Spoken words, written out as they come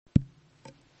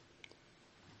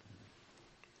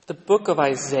The book of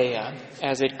Isaiah,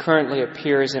 as it currently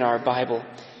appears in our Bible,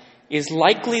 is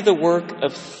likely the work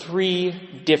of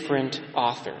 3 different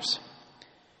authors.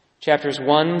 Chapters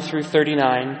 1 through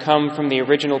 39 come from the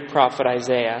original prophet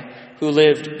Isaiah, who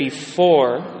lived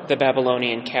before the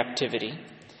Babylonian captivity.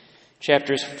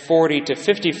 Chapters 40 to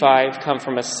 55 come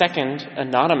from a second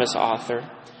anonymous author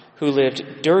who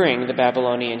lived during the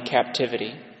Babylonian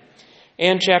captivity.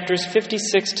 And chapters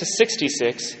 56 to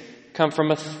 66 come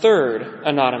from a third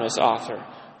anonymous author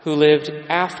who lived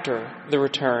after the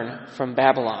return from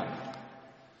Babylon.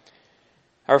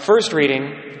 Our first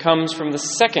reading comes from the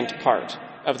second part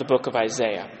of the book of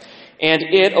Isaiah, and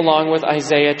it, along with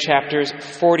Isaiah chapters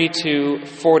 42,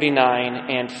 49,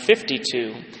 and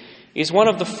 52, is one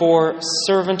of the 4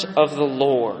 servant of the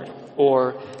Lord,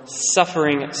 or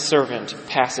suffering servant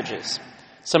passages,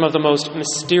 some of the most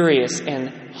mysterious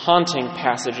and haunting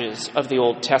passages of the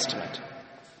Old Testament.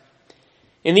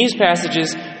 In these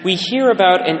passages, we hear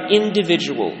about an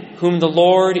individual whom the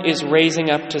Lord is raising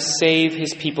up to save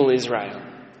his people Israel.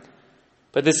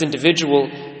 But this individual,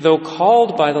 though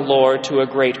called by the Lord to a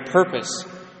great purpose,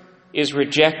 is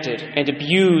rejected and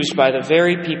abused by the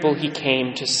very people he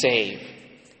came to save.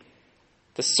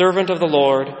 The servant of the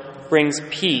Lord brings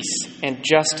peace and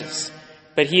justice,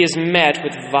 but he is met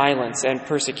with violence and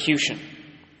persecution.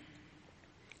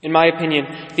 In my opinion,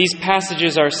 these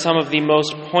passages are some of the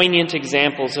most poignant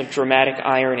examples of dramatic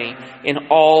irony in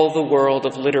all the world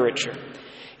of literature,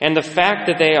 and the fact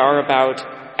that they are about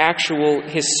actual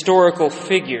historical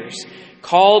figures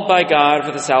called by God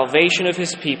for the salvation of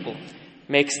his people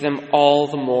makes them all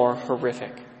the more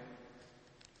horrific.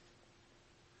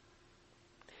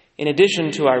 In addition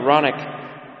to ironic,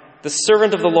 the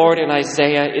servant of the Lord in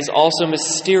Isaiah is also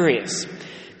mysterious,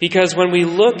 because when we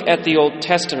look at the Old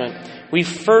Testament, we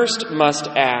first must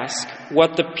ask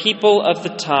what the people of the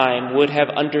time would have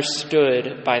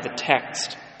understood by the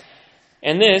text.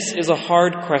 And this is a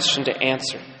hard question to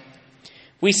answer.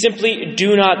 We simply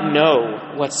do not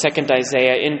know what 2nd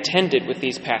Isaiah intended with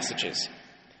these passages.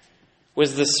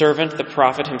 Was the servant the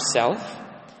prophet himself?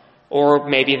 Or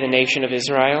maybe the nation of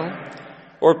Israel?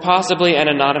 Or possibly an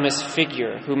anonymous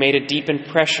figure who made a deep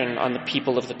impression on the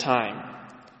people of the time?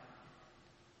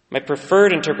 My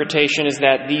preferred interpretation is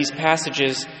that these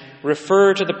passages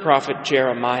refer to the prophet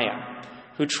Jeremiah,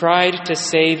 who tried to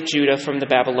save Judah from the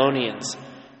Babylonians,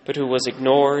 but who was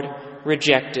ignored,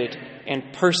 rejected,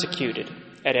 and persecuted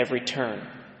at every turn.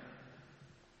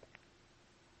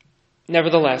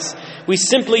 Nevertheless, we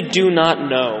simply do not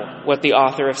know what the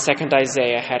author of 2nd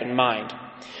Isaiah had in mind.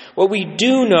 What we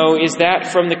do know is that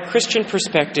from the Christian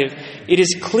perspective, it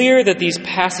is clear that these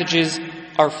passages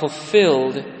are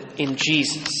fulfilled in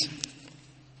Jesus.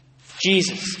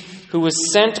 Jesus, who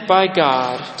was sent by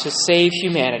God to save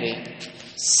humanity,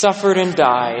 suffered and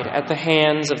died at the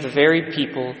hands of the very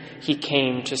people he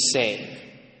came to save.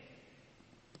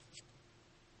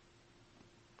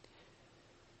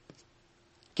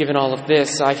 Given all of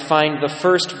this, I find the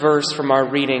first verse from our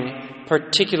reading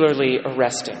particularly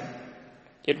arresting.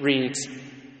 It reads,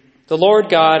 "The Lord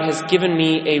God has given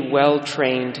me a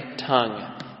well-trained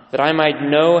tongue, that I might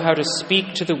know how to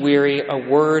speak to the weary a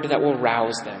word that will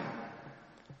rouse them."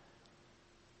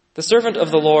 The servant of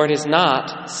the Lord is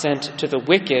not sent to the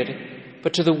wicked,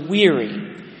 but to the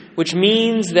weary, which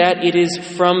means that it is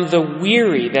from the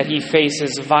weary that he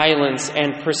faces violence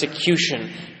and persecution,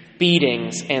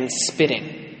 beatings and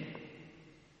spitting.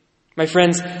 My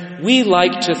friends, we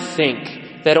like to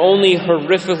think that only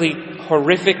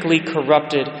horrifically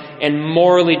corrupted and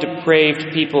morally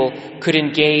depraved people could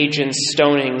engage in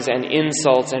stonings and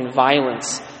insults and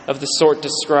violence of the sort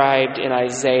described in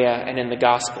Isaiah and in the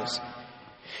Gospels.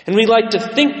 And we like to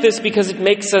think this because it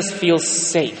makes us feel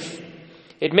safe.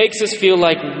 It makes us feel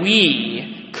like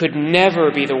we could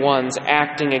never be the ones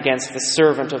acting against the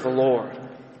servant of the Lord.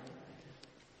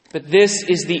 But this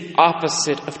is the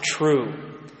opposite of true.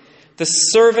 The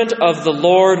servant of the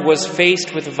Lord was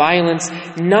faced with violence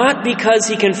not because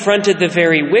he confronted the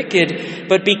very wicked,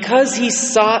 but because he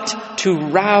sought to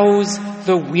rouse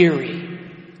the weary.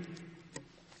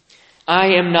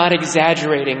 I am not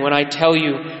exaggerating when I tell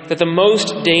you that the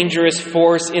most dangerous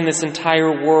force in this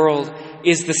entire world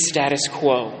is the status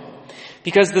quo.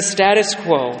 Because the status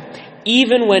quo,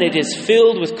 even when it is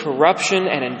filled with corruption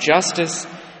and injustice,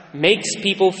 makes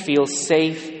people feel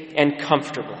safe and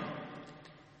comfortable.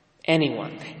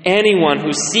 Anyone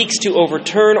who seeks to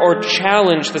overturn or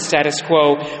challenge the status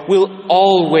quo will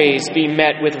always be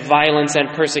met with violence and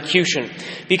persecution,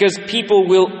 because people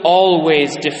will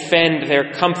always defend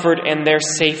their comfort and their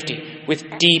safety with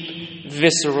deep,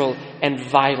 visceral, and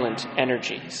violent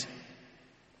energies.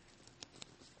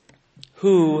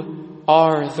 Who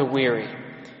are the weary,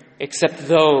 except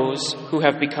those who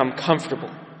have become comfortable,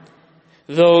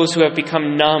 those who have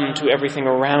become numb to everything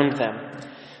around them,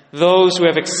 those who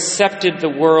have accepted the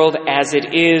world as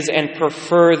it is and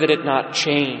prefer that it not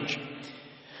change.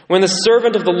 When the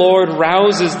servant of the Lord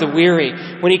rouses the weary,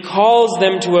 when he calls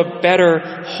them to a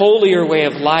better, holier way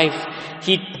of life,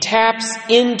 he taps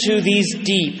into these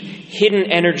deep,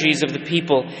 hidden energies of the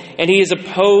people, and he is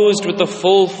opposed with the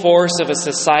full force of a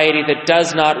society that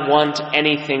does not want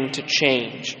anything to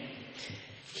change.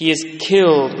 He is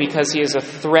killed because he is a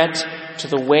threat to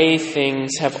the way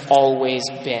things have always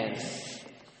been.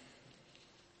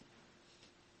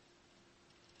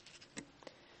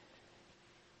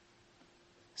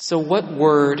 So what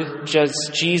word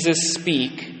does Jesus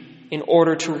speak in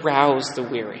order to rouse the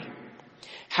weary?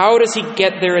 How does he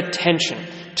get their attention,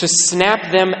 to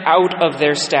snap them out of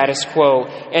their status quo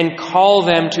and call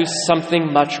them to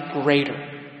something much greater?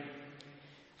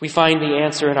 We find the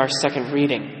answer in our second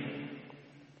reading.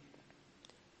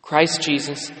 Christ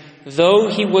Jesus, though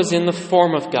he was in the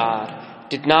form of God,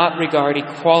 did not regard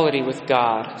equality with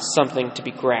God something to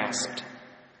be grasped.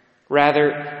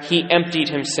 Rather, he emptied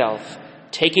himself,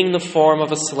 taking the form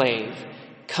of a slave,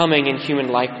 coming in human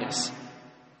likeness.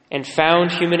 And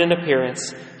found human in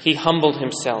appearance, he humbled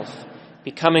himself,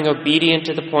 becoming obedient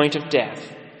to the point of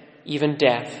death, even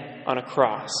death on a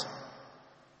cross.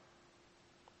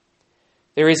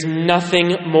 There is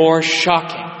nothing more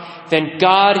shocking than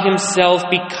God himself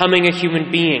becoming a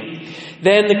human being,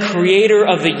 than the creator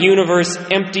of the universe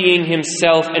emptying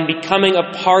himself and becoming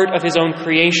a part of his own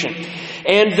creation.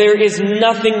 And there is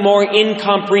nothing more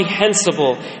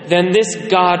incomprehensible than this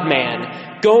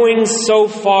God-man going so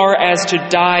far as to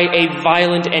die a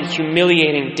violent and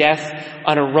humiliating death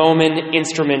on a Roman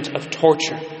instrument of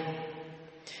torture.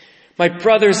 My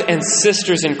brothers and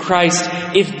sisters in Christ,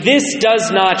 if this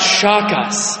does not shock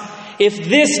us, if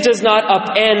this does not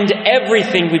upend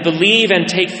everything we believe and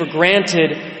take for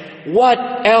granted,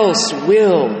 what else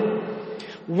will?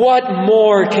 What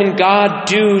more can God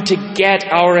do to get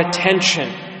our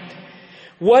attention?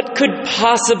 What could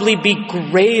possibly be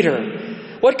greater?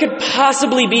 What could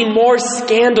possibly be more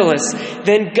scandalous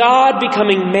than God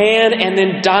becoming man and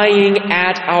then dying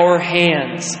at our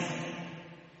hands?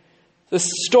 The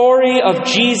story of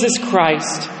Jesus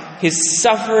Christ, his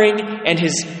suffering and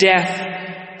his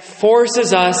death,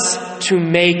 forces us to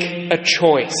make a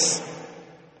choice.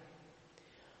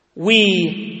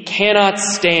 We cannot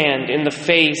stand in the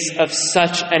face of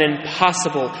such an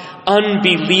impossible,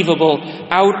 unbelievable,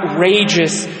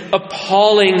 outrageous,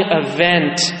 appalling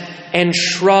event and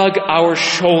shrug our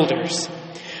shoulders.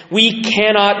 We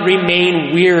cannot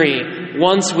remain weary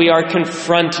once we are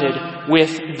confronted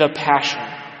with the passion.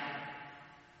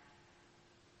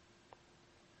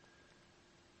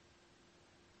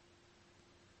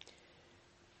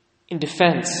 In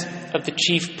defense of the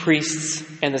chief priests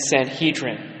and the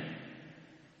Sanhedrin,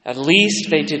 at least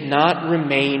they did not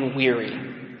remain weary.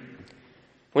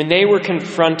 When they were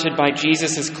confronted by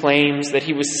Jesus' claims that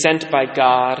he was sent by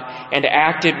God and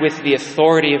acted with the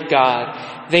authority of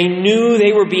God, they knew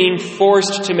they were being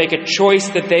forced to make a choice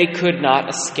that they could not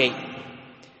escape.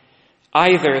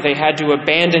 Either they had to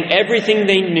abandon everything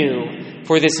they knew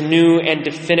for this new and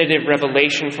definitive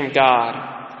revelation from God,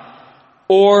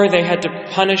 or they had to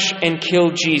punish and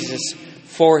kill Jesus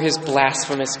for his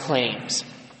blasphemous claims.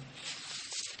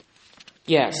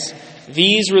 Yes,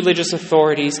 these religious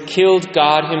authorities killed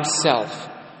God himself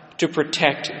to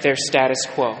protect their status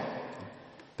quo.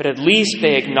 But at least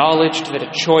they acknowledged that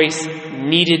a choice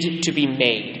needed to be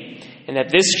made, and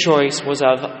that this choice was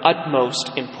of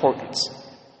utmost importance.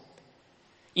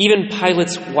 Even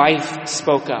Pilate's wife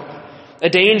spoke up, a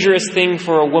dangerous thing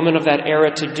for a woman of that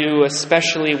era to do,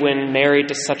 especially when married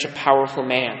to such a powerful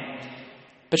man.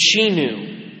 But she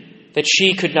knew that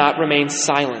she could not remain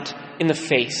silent in the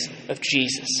face of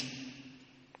Jesus.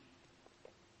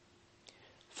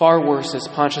 Far worse is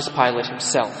Pontius Pilate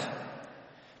himself.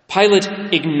 Pilate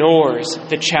ignores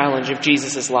the challenge of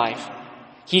Jesus' life.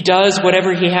 He does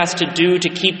whatever he has to do to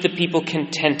keep the people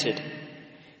contented.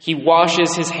 He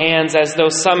washes his hands as though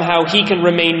somehow he can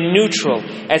remain neutral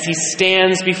as he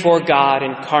stands before God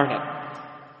incarnate.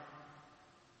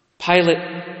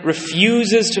 Pilate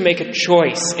refuses to make a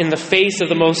choice in the face of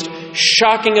the most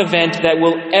shocking event that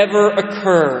will ever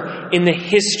occur in the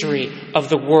history of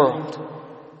the world.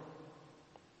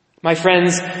 My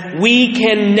friends, we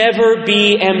can never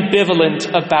be ambivalent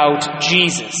about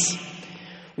Jesus.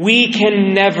 We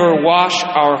can never wash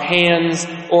our hands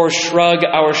or shrug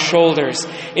our shoulders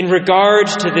in regard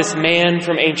to this man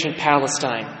from ancient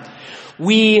Palestine.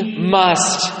 We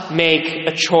must make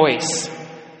a choice.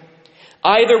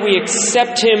 Either we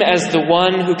accept him as the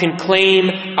one who can claim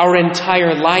our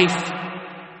entire life,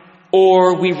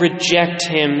 or we reject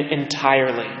him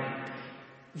entirely.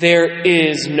 There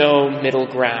is no middle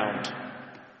ground.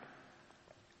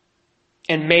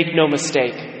 And make no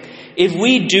mistake, if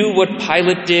we do what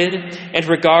Pilate did and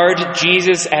regard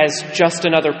Jesus as just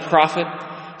another prophet,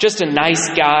 just a nice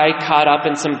guy caught up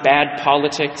in some bad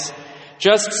politics,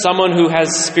 just someone who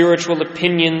has spiritual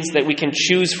opinions that we can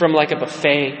choose from like a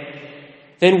buffet,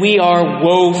 then we are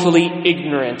woefully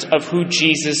ignorant of who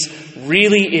Jesus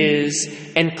really is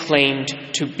and claimed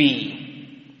to be.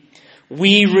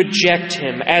 We reject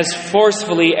him as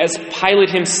forcefully as Pilate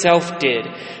himself did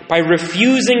by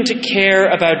refusing to care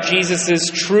about Jesus'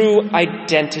 true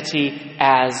identity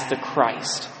as the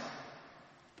Christ.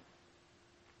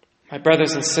 My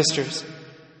brothers and sisters,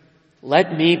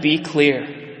 let me be clear.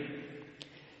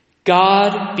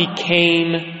 God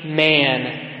became man,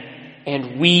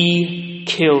 and we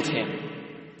killed him.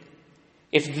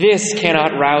 If this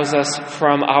cannot rouse us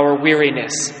from our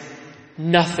weariness,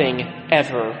 nothing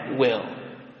ever will.